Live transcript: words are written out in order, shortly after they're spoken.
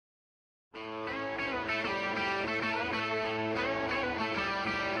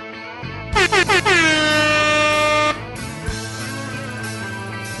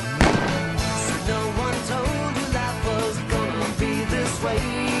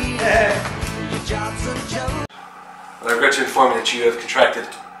I regret to inform you that you have contracted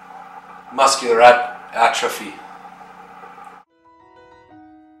muscular atrophy.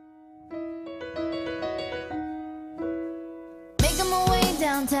 Making my way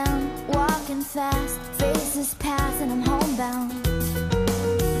downtown, walking fast, faces pass and I'm homebound.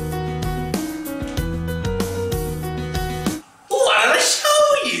 What did I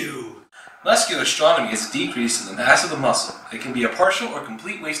show you? Muscular astronomy is a decrease in the mass of the muscle. It can be a partial or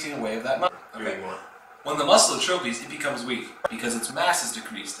complete wasting away of that muscle. Okay. When the muscle atrophies, it becomes weak because its mass is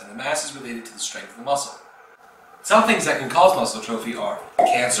decreased, and the mass is related to the strength of the muscle. Some things that can cause muscle atrophy are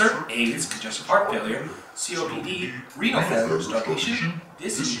cancer, AIDS, congestive heart failure, COPD, renal failure, starvation,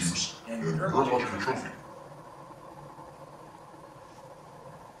 disease, and neurologic atrophy.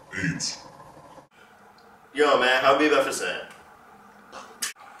 AIDS. Yo, man, how big is that?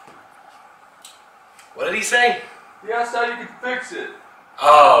 What did he say? He asked how you could fix it.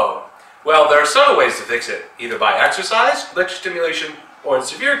 Oh. Well, there are several ways to fix it, either by exercise, electrostimulation, or in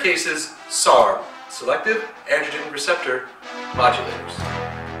severe cases, SARM, selective androgen receptor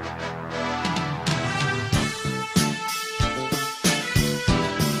modulators.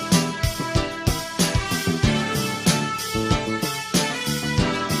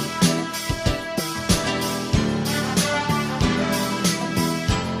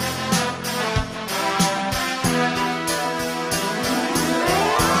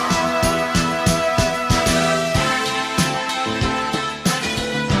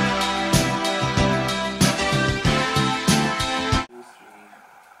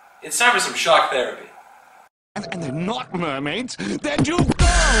 It's time for some shock therapy. And they're not mermaids, they're dudes.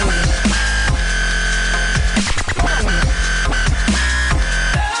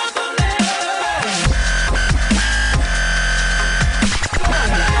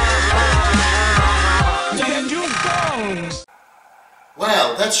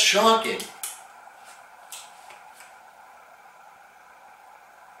 Wow, that's shocking.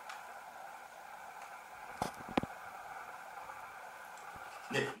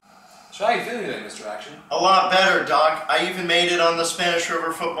 So how are you feeling today, Mr. Action? A lot better, Doc. I even made it on the Spanish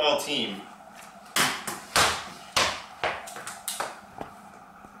River football team.